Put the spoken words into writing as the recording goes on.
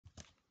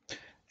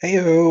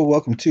Heyo,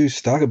 welcome to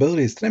Stock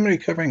Abilities. Today I'm going to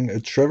be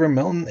covering Trevor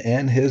Milton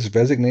and his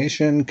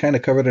resignation. Kind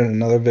of covered in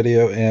another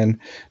video, and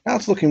now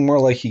it's looking more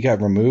like he got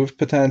removed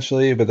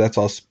potentially, but that's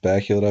all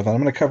speculative. And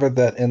I'm going to cover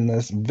that in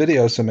this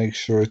video, so make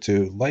sure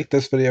to like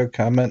this video,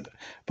 comment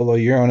below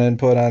your own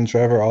input on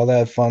Trevor, all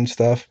that fun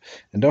stuff.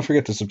 And don't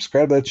forget to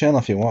subscribe to the channel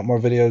if you want more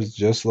videos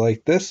just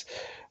like this.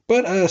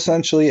 But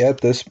essentially,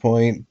 at this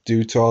point,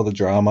 due to all the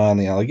drama and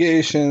the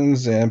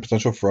allegations and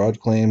potential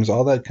fraud claims,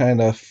 all that kind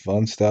of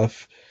fun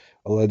stuff,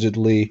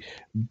 allegedly,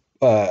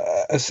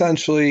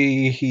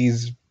 essentially,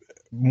 he's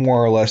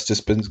more or less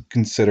just been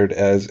considered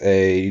as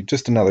a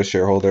just another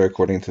shareholder,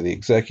 according to the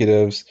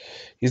executives.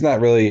 He's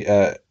not really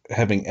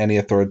having any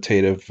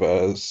authoritative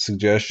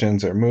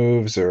suggestions or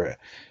moves or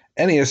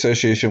any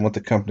association with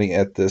the company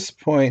at this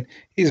point.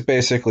 He's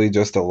basically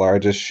just the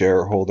largest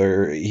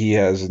shareholder. He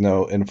has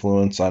no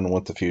influence on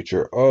what the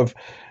future of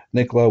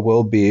Nikola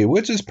will be,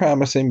 which is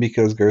promising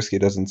because Gursky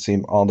doesn't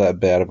seem all that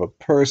bad of a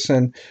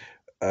person.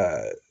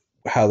 Uh,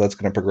 how that's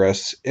going to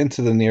progress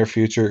into the near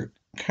future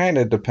kind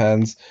of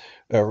depends.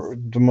 The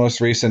most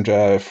recent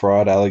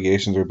fraud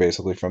allegations were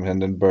basically from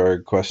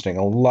Hindenburg, questioning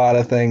a lot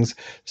of things,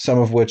 some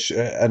of which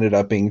ended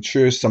up being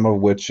true, some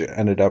of which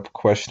ended up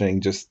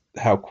questioning just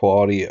how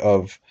quality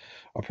of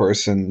a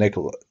person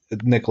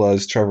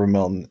Nicola's Trevor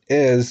Milton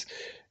is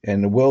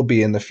and will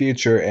be in the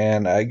future.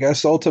 And I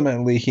guess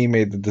ultimately he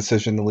made the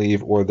decision to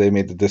leave, or they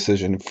made the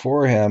decision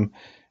for him,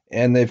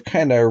 and they've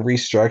kind of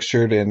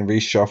restructured and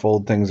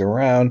reshuffled things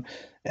around,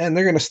 and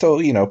they're going to still,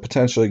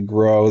 potentially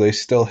grow. They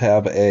still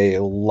have a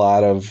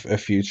lot of a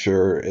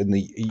future in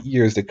the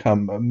years to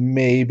come,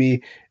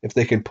 maybe, if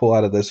they can pull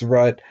out of this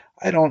rut.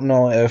 I don't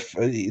know if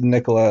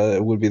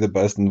Nikola would be the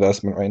best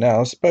investment right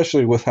now,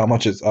 especially with how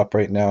much it's up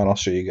right now, and I'll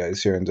show you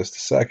guys here in just a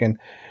second.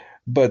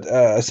 But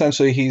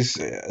essentially, he's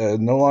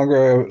no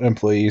longer an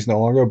employee, he's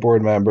no longer a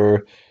board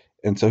member,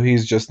 and so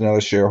he's just another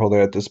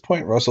shareholder at this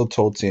point. Russell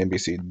told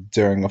CNBC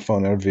during a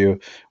phone interview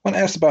when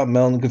asked about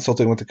Mellon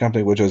consulting with the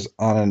company, which was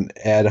on an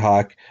ad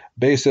hoc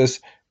basis.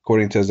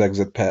 According to his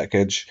exit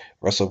package,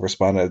 Russell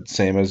responded,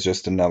 same as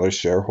just another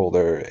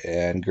shareholder,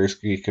 and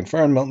Gursky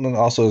confirmed Milton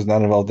also is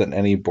not involved in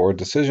any board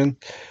decision.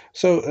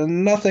 So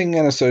nothing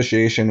in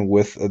association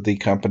with the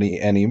company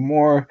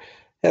anymore.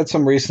 Had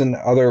some recent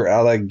other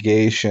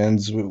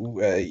allegations,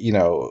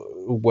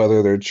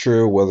 whether they're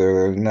true, whether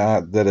they're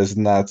not, that is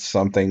not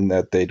something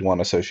that they'd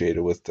want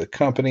associated with the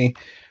company.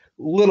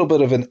 Little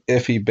bit of an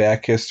iffy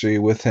back history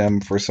with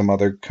him for some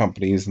other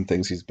companies and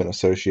things he's been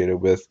associated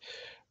with,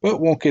 but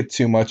won't get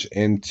too much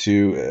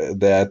into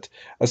that.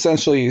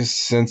 Essentially,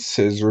 since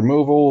his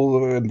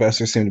removal,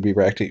 investors seem to be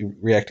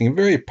reacting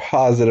very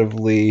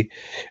positively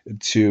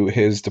to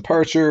his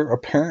departure.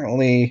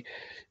 Apparently,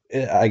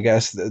 I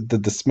guess the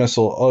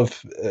dismissal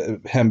of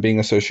him being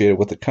associated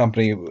with the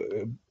company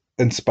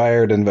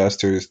inspired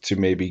investors to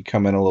maybe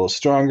come in a little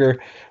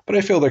stronger, but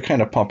I feel they're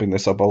kind of pumping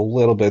this up a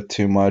little bit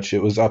too much.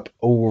 It was up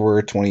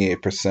over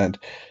 28%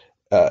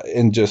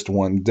 in just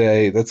one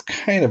day. That's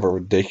kind of a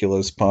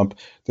ridiculous pump.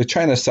 They're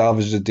trying to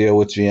salvage the deal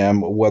with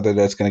GM, whether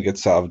that's going to get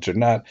salvaged or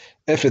not.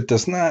 If it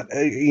does not,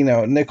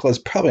 Nikola's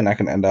probably not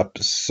going to end up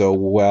so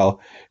well.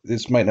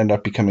 This might end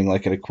up becoming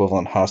like an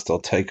equivalent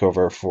hostile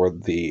takeover for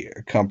the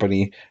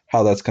company.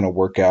 How that's going to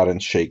work out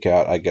and shake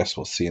out, I guess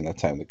we'll see in the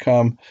time to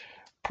come.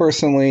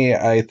 Personally,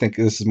 I think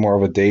this is more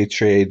of a day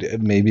trade,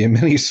 maybe a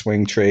mini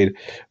swing trade,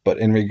 but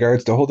in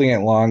regards to holding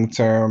it long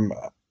term,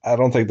 I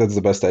don't think that's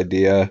the best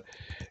idea.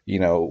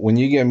 When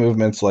you get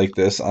movements like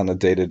this on a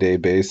day-to-day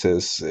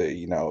basis,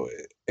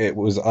 it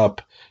was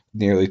up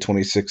nearly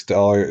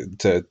 $26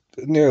 to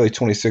nearly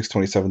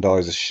 $27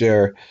 a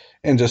share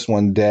in just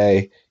one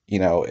day,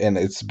 and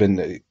it's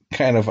been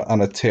kind of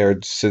on a tear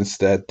since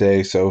that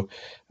day. So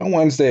on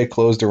Wednesday, it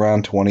closed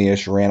around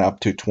 20-ish, ran up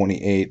to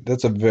 28.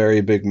 That's a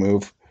very big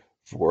move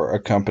for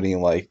a company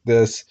like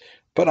this.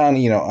 But on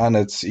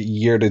its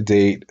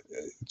year-to-date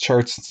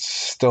charts,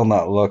 still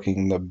not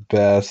looking the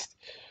best.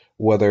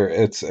 Whether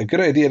it's a good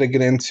idea to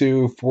get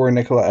into for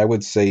Nikola, I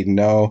would say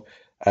no.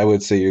 I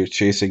would say you're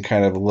chasing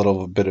kind of a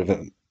little bit of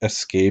an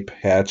escape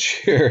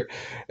hatch here.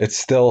 It's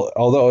still,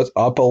 although it's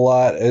up a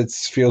lot, it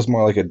feels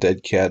more like a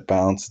dead cat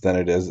bounce than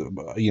it is,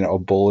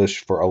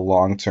 bullish for a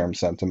long-term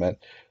sentiment.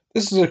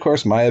 This is, of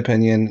course, my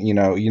opinion. You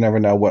never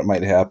know what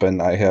might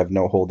happen. I have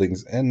no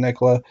holdings in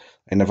Nikola.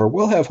 I never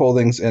will have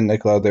holdings in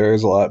Nikola. There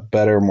is a lot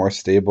better, more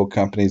stable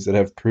companies that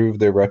have proved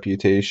their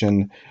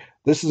reputation.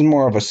 This is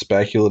more of a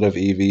speculative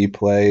EV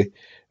play.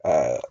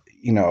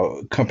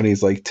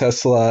 Companies like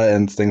Tesla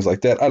and things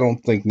like that. I don't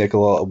think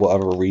Nikola will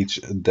ever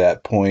reach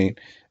that point.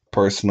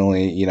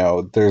 Personally,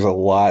 there's a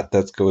lot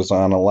that goes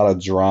on, a lot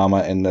of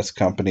drama in this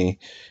company,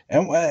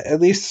 and at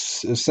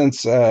least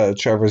since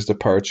Trevor's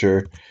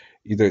departure,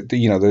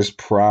 there's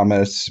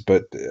promise,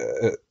 but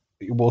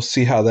we'll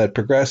see how that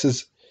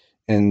progresses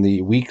in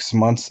the weeks,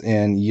 months,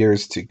 and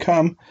years to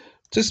come.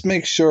 Just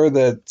make sure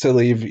that to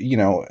leave,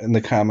 in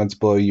the comments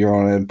below your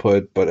own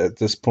input. But at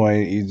this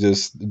point, you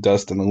just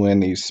dust in the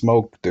wind, you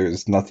smoke.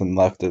 There's nothing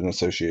left in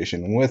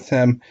association with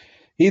him.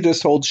 He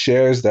just holds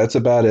shares. That's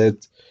about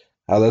it.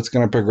 how that's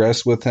going to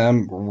progress with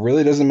him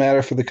really doesn't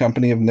matter for the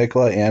company of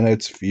Nikola and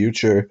its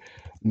future.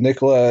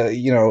 Nikola,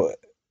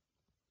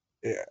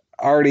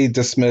 already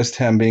dismissed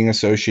him being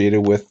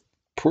associated with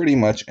pretty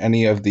much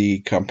any of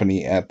the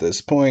company at this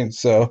point.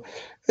 So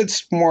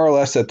it's more or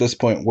less at this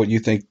point what you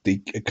think the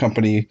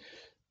company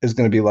is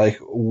going to be like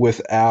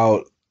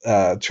without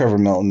Trevor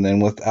Milton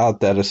and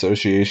without that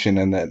association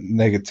and that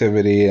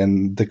negativity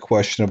and the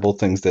questionable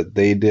things that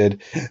they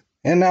did.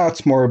 And now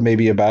it's more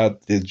maybe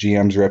about the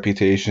GM's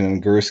reputation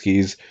and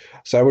Gursky's.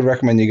 So I would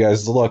recommend you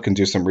guys look and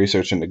do some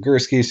research into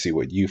Gursky, see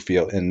what you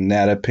feel in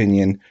that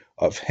opinion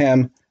of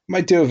him.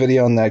 Might do a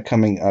video on that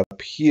coming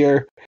up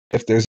here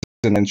if there's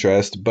an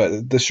interest,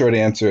 but the short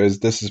answer is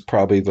this is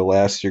probably the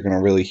last you're going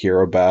to really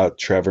hear about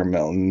Trevor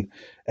Milton,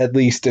 at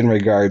least in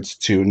regards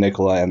to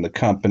Nikola and the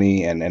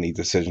company and any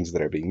decisions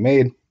that are being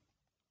made.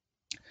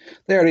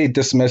 They already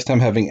dismissed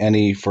him having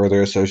any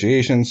further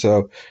association,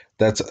 so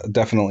that's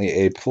definitely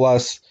a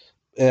plus.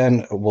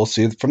 And we'll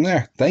see from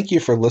there. Thank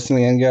you for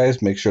listening in,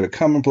 guys. Make sure to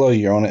comment below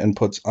your own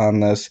inputs on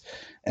this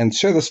and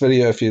share this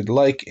video if you'd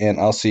like, and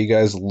I'll see you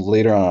guys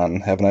later on.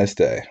 Have a nice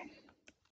day.